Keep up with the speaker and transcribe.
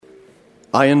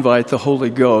I invite the Holy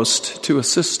Ghost to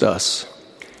assist us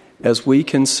as we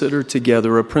consider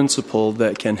together a principle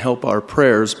that can help our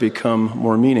prayers become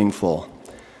more meaningful,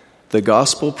 the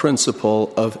gospel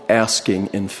principle of asking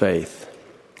in faith.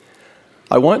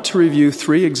 I want to review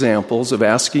 3 examples of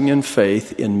asking in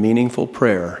faith in meaningful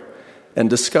prayer and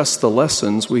discuss the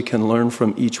lessons we can learn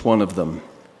from each one of them.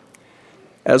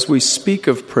 As we speak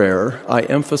of prayer, I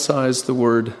emphasize the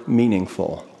word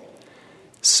meaningful.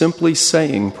 Simply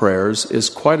saying prayers is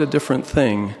quite a different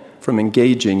thing from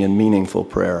engaging in meaningful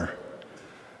prayer.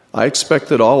 I expect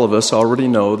that all of us already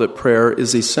know that prayer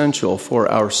is essential for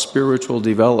our spiritual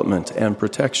development and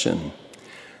protection.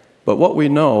 But what we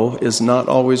know is not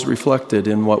always reflected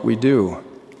in what we do.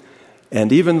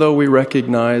 And even though we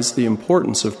recognize the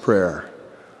importance of prayer,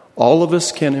 all of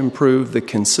us can improve the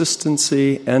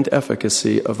consistency and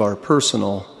efficacy of our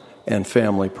personal and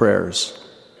family prayers.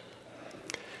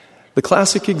 The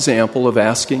classic example of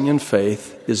asking in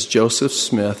faith is Joseph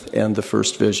Smith and the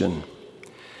first vision.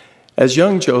 As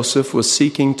young Joseph was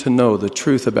seeking to know the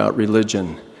truth about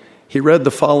religion, he read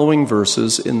the following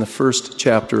verses in the 1st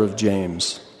chapter of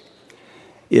James.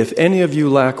 If any of you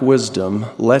lack wisdom,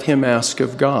 let him ask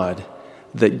of God,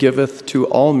 that giveth to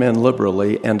all men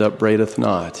liberally and upbraideth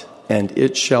not, and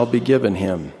it shall be given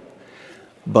him.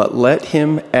 But let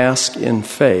him ask in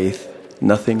faith,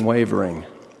 nothing wavering.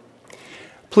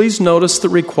 Please notice the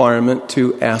requirement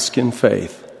to ask in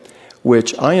faith,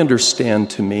 which I understand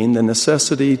to mean the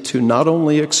necessity to not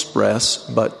only express,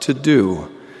 but to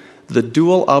do, the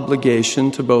dual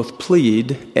obligation to both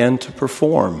plead and to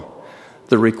perform,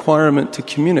 the requirement to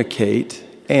communicate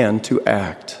and to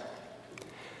act.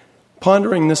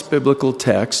 Pondering this biblical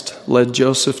text led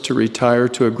Joseph to retire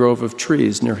to a grove of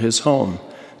trees near his home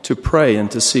to pray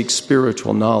and to seek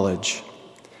spiritual knowledge.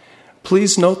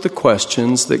 Please note the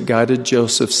questions that guided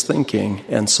Joseph's thinking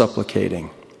and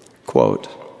supplicating. Quote,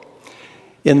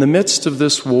 in the midst of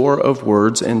this war of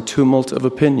words and tumult of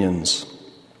opinions,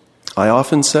 I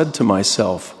often said to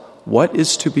myself, what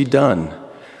is to be done?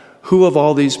 Who of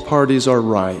all these parties are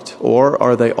right, or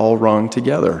are they all wrong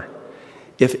together?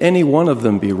 If any one of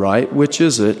them be right, which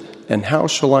is it, and how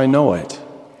shall I know it?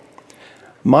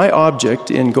 My object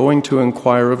in going to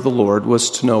inquire of the Lord was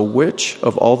to know which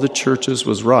of all the churches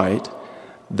was right,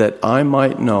 that I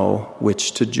might know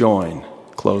which to join.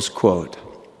 Close quote.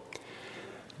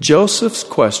 Joseph's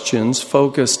questions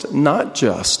focused not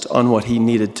just on what he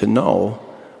needed to know,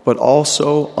 but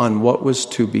also on what was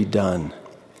to be done.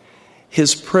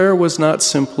 His prayer was not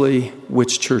simply,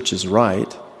 which church is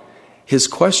right? His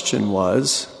question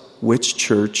was, which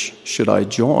church should I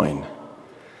join?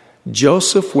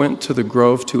 Joseph went to the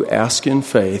grove to ask in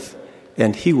faith,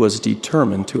 and he was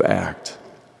determined to act.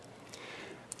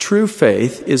 True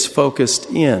faith is focused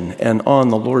in and on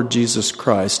the Lord Jesus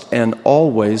Christ and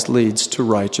always leads to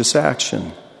righteous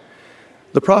action.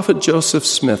 The prophet Joseph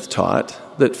Smith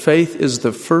taught that faith is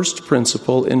the first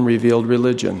principle in revealed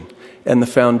religion and the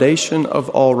foundation of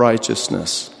all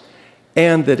righteousness,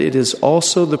 and that it is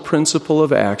also the principle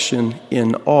of action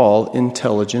in all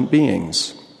intelligent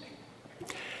beings.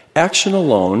 Action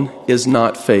alone is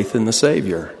not faith in the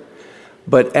Savior,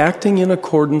 but acting in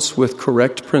accordance with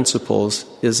correct principles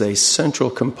is a central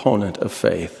component of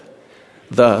faith.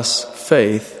 Thus,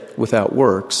 faith without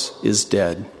works is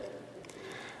dead.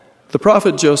 The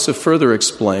prophet Joseph further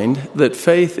explained that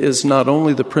faith is not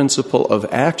only the principle of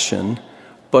action,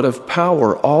 but of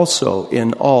power also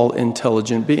in all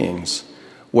intelligent beings,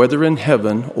 whether in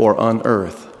heaven or on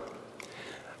earth.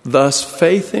 Thus,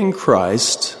 faith in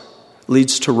Christ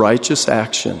leads to righteous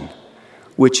action,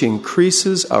 which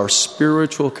increases our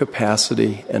spiritual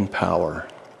capacity and power.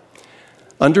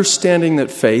 Understanding that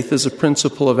faith is a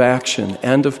principle of action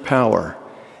and of power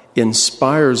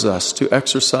inspires us to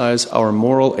exercise our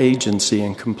moral agency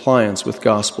in compliance with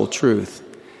gospel truth,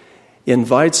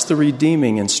 invites the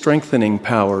redeeming and strengthening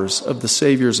powers of the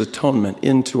Savior's atonement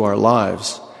into our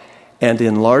lives, and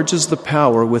enlarges the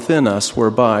power within us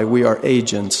whereby we are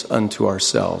agents unto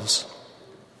ourselves.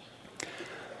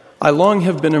 I long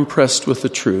have been impressed with the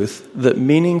truth that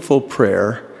meaningful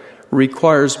prayer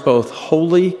requires both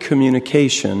holy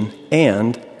communication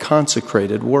and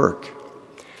consecrated work.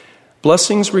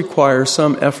 Blessings require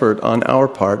some effort on our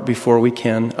part before we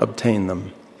can obtain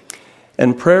them.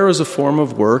 And prayer is a form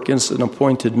of work and is an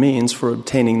appointed means for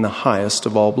obtaining the highest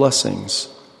of all blessings.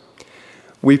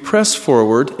 We press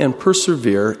forward and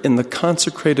persevere in the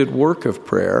consecrated work of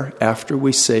prayer after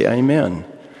we say Amen,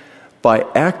 by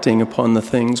acting upon the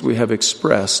things we have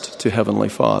expressed to Heavenly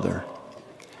Father.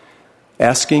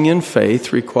 Asking in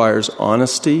faith requires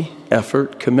honesty,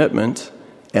 effort, commitment,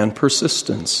 and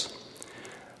persistence.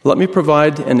 Let me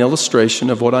provide an illustration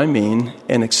of what I mean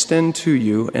and extend to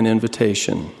you an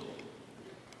invitation.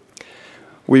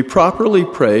 We properly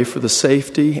pray for the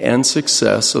safety and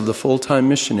success of the full-time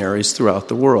missionaries throughout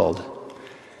the world.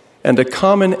 And a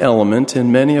common element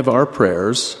in many of our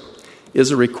prayers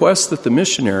is a request that the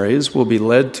missionaries will be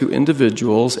led to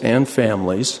individuals and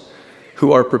families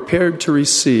who are prepared to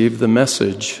receive the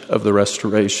message of the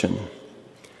restoration.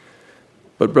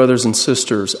 But brothers and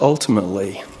sisters,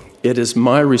 ultimately, it is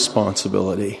my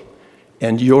responsibility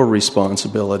and your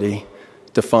responsibility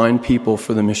to find people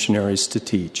for the missionaries to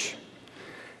teach.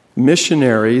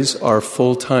 Missionaries are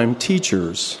full-time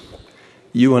teachers.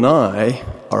 You and I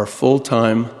are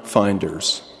full-time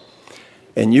finders.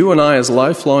 And you and I, as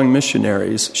lifelong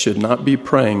missionaries, should not be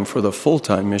praying for the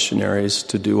full-time missionaries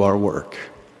to do our work.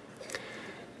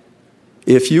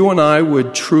 If you and I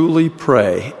would truly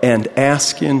pray and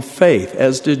ask in faith,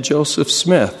 as did Joseph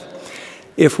Smith,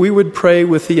 if we would pray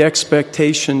with the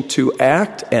expectation to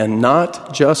act and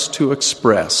not just to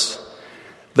express,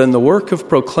 then the work of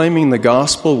proclaiming the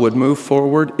gospel would move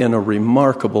forward in a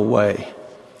remarkable way.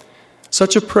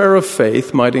 Such a prayer of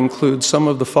faith might include some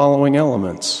of the following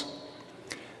elements: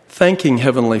 thanking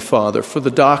Heavenly Father for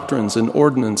the doctrines and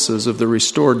ordinances of the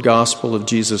restored gospel of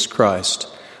Jesus Christ,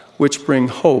 which bring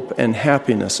hope and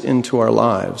happiness into our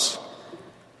lives.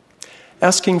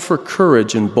 Asking for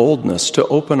courage and boldness to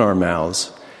open our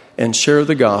mouths and share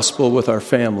the gospel with our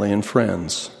family and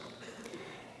friends.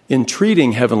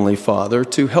 Entreating Heavenly Father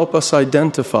to help us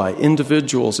identify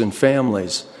individuals and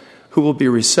families who will be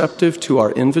receptive to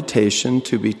our invitation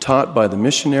to be taught by the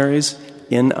missionaries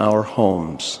in our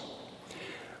homes.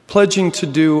 Pledging to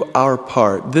do our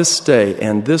part this day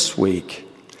and this week,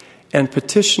 and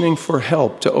petitioning for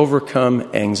help to overcome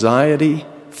anxiety,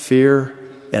 fear,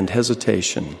 and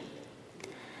hesitation.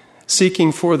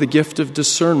 Seeking for the gift of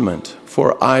discernment,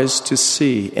 for eyes to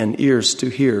see and ears to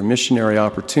hear missionary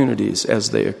opportunities as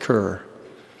they occur.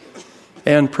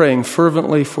 And praying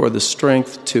fervently for the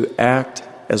strength to act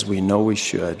as we know we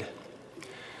should.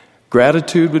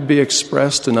 Gratitude would be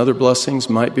expressed and other blessings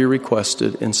might be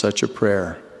requested in such a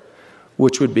prayer,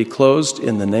 which would be closed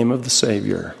in the name of the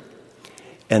Savior.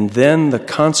 And then the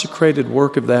consecrated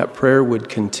work of that prayer would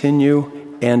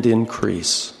continue and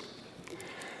increase.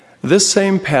 This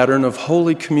same pattern of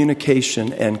holy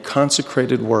communication and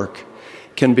consecrated work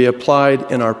can be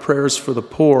applied in our prayers for the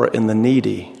poor and the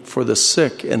needy, for the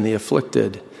sick and the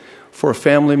afflicted, for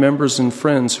family members and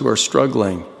friends who are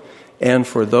struggling, and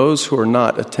for those who are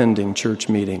not attending church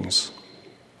meetings.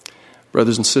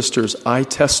 Brothers and sisters, I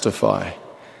testify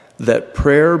that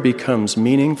prayer becomes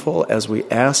meaningful as we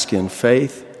ask in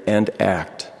faith and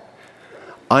act.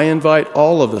 I invite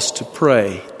all of us to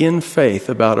pray in faith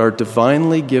about our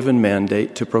divinely given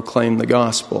mandate to proclaim the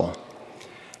gospel.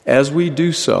 As we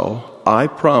do so, I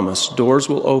promise doors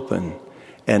will open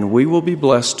and we will be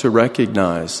blessed to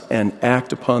recognize and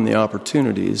act upon the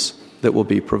opportunities that will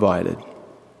be provided.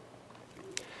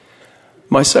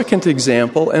 My second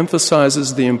example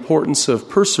emphasizes the importance of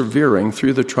persevering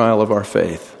through the trial of our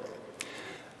faith.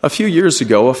 A few years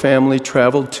ago, a family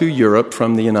traveled to Europe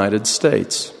from the United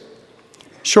States.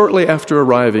 Shortly after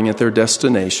arriving at their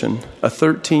destination, a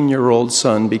 13-year-old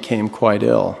son became quite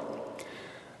ill.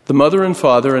 The mother and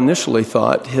father initially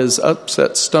thought his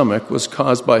upset stomach was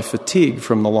caused by fatigue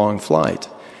from the long flight,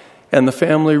 and the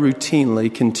family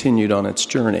routinely continued on its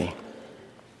journey.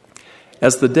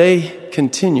 As the day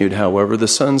continued, however, the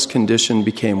son's condition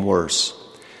became worse.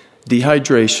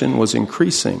 Dehydration was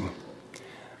increasing.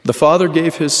 The father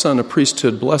gave his son a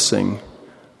priesthood blessing,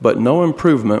 but no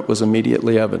improvement was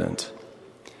immediately evident.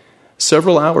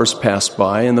 Several hours passed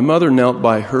by, and the mother knelt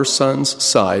by her son's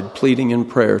side, pleading in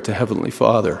prayer to Heavenly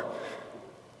Father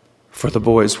for the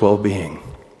boy's well-being.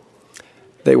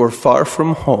 They were far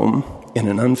from home in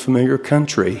an unfamiliar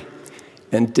country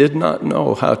and did not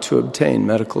know how to obtain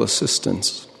medical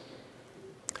assistance.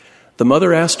 The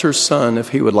mother asked her son if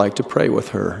he would like to pray with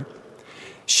her.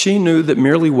 She knew that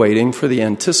merely waiting for the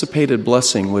anticipated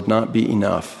blessing would not be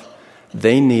enough.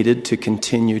 They needed to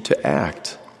continue to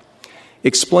act.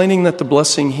 Explaining that the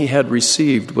blessing he had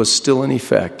received was still in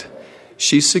effect,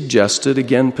 she suggested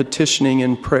again petitioning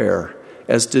in prayer,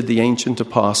 as did the ancient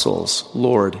apostles,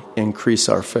 "Lord, increase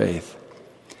our faith."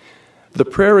 The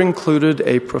prayer included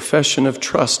a profession of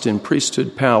trust in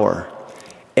priesthood power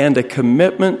and a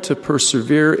commitment to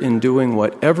persevere in doing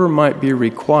whatever might be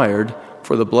required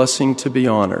for the blessing to be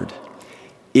honored,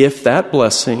 if that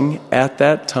blessing at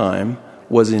that time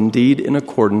was indeed in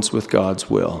accordance with God's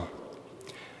will.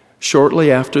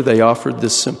 Shortly after they offered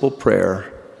this simple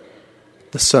prayer,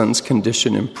 the son's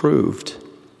condition improved.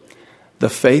 The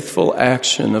faithful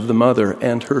action of the mother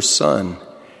and her son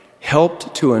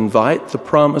helped to invite the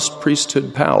promised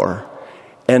priesthood power,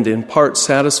 and in part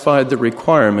satisfied the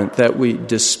requirement that we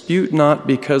dispute not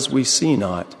because we see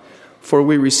not, for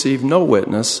we receive no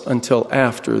witness until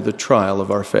after the trial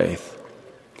of our faith.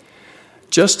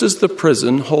 Just as the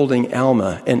prison holding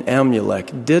Alma and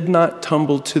Amulek did not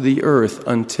tumble to the earth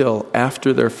until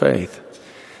after their faith,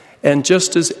 and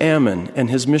just as Ammon and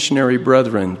his missionary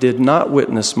brethren did not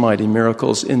witness mighty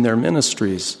miracles in their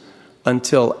ministries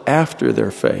until after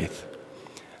their faith,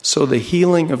 so the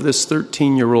healing of this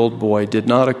 13-year-old boy did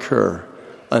not occur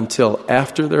until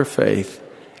after their faith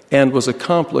and was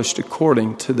accomplished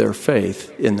according to their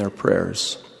faith in their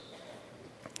prayers.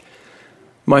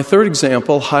 My third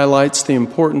example highlights the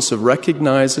importance of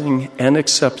recognizing and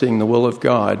accepting the will of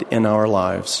God in our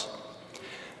lives.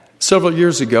 Several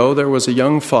years ago, there was a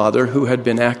young father who had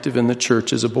been active in the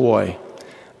church as a boy,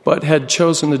 but had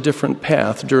chosen a different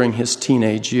path during his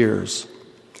teenage years.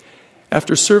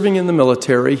 After serving in the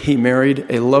military, he married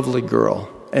a lovely girl,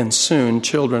 and soon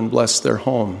children blessed their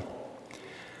home.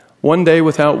 One day,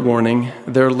 without warning,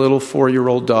 their little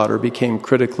 4-year-old daughter became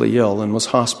critically ill and was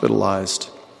hospitalized.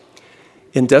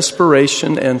 In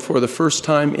desperation, and for the first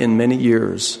time in many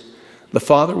years, the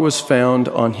father was found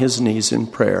on his knees in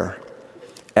prayer,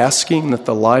 asking that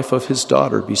the life of his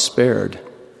daughter be spared.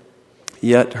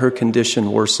 Yet her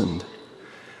condition worsened.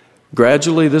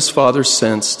 Gradually, this father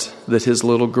sensed that his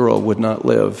little girl would not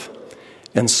live,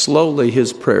 and slowly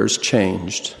his prayers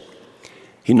changed.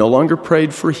 He no longer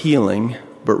prayed for healing,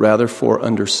 but rather for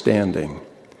understanding.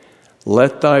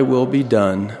 Let thy will be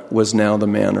done was now the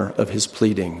manner of his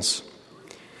pleadings.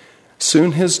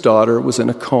 Soon his daughter was in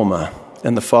a coma,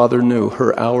 and the father knew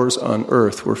her hours on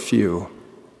earth were few.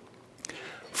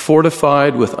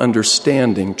 Fortified with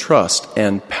understanding, trust,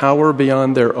 and power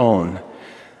beyond their own,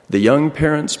 the young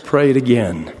parents prayed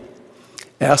again,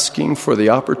 asking for the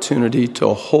opportunity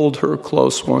to hold her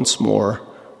close once more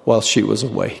while she was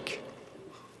awake.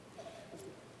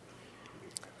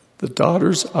 The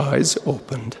daughter's eyes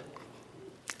opened,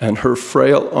 and her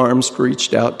frail arms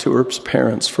reached out to her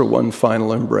parents for one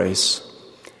final embrace,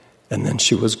 and then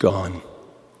she was gone.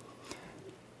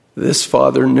 This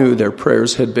father knew their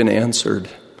prayers had been answered.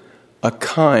 A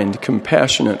kind,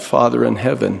 compassionate Father in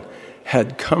heaven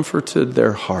had comforted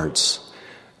their hearts.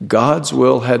 God's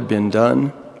will had been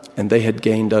done, and they had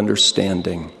gained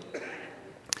understanding.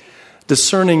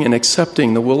 Discerning and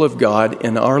accepting the will of God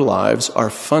in our lives are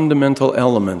fundamental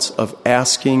elements of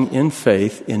asking in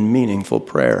faith in meaningful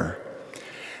prayer.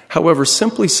 However,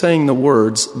 simply saying the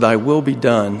words, "Thy will be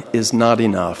done," is not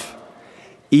enough.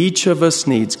 Each of us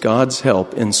needs God's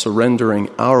help in surrendering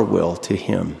our will to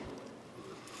Him.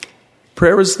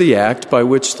 Prayer is the act by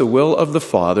which the will of the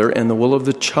Father and the will of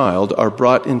the child are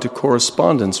brought into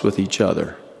correspondence with each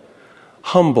other.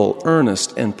 Humble,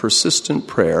 earnest, and persistent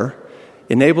prayer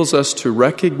enables us to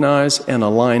recognize and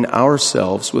align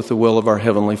ourselves with the will of our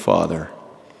Heavenly Father.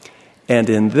 And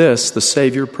in this, the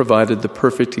Savior provided the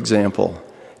perfect example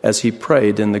as He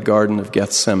prayed in the Garden of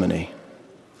Gethsemane,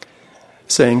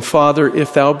 saying, "Father,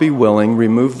 if thou be willing,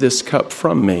 remove this cup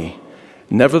from me.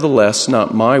 Nevertheless,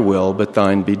 not my will, but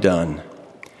thine be done."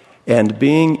 And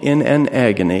being in an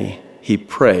agony, He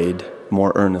prayed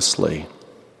more earnestly.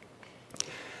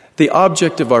 The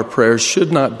object of our prayers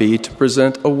should not be to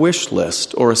present a wish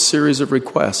list or a series of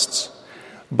requests,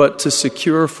 but to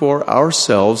secure for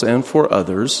ourselves and for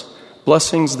others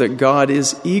blessings that God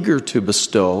is eager to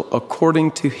bestow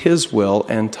according to His will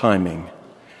and timing.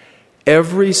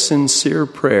 Every sincere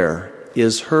prayer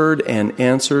is heard and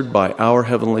answered by our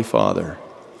Heavenly Father.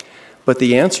 But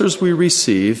the answers we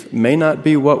receive may not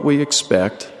be what we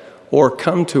expect or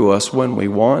come to us when we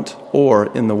want or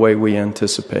in the way we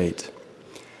anticipate.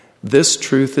 This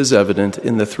truth is evident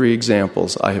in the 3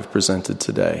 examples I have presented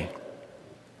today.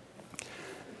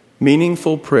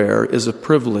 Meaningful prayer is a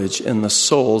privilege in the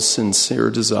soul's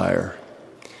sincere desire.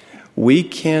 We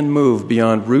can move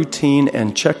beyond routine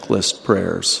and checklist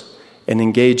prayers and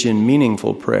engage in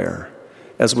meaningful prayer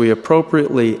as we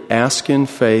appropriately ask in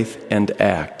faith and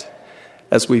act,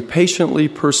 as we patiently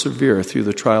persevere through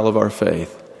the trial of our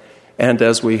faith, and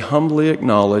as we humbly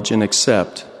acknowledge and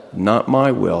accept, "Not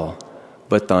my will,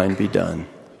 but thine be done."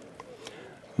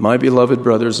 My beloved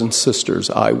brothers and sisters,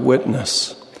 I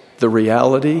witness the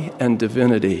reality and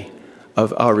divinity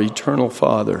of our eternal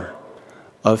Father,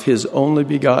 of His only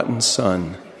begotten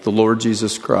Son, the Lord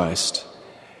Jesus Christ,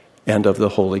 and of the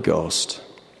Holy Ghost.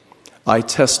 I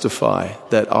testify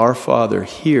that our Father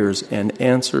hears and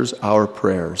answers our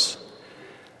prayers.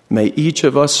 May each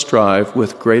of us strive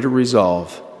with greater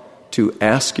resolve to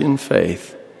ask in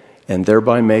faith and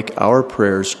thereby make our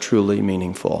prayers truly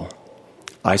meaningful.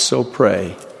 I so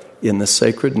pray in the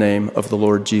sacred name of the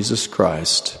Lord Jesus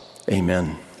Christ.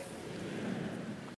 Amen.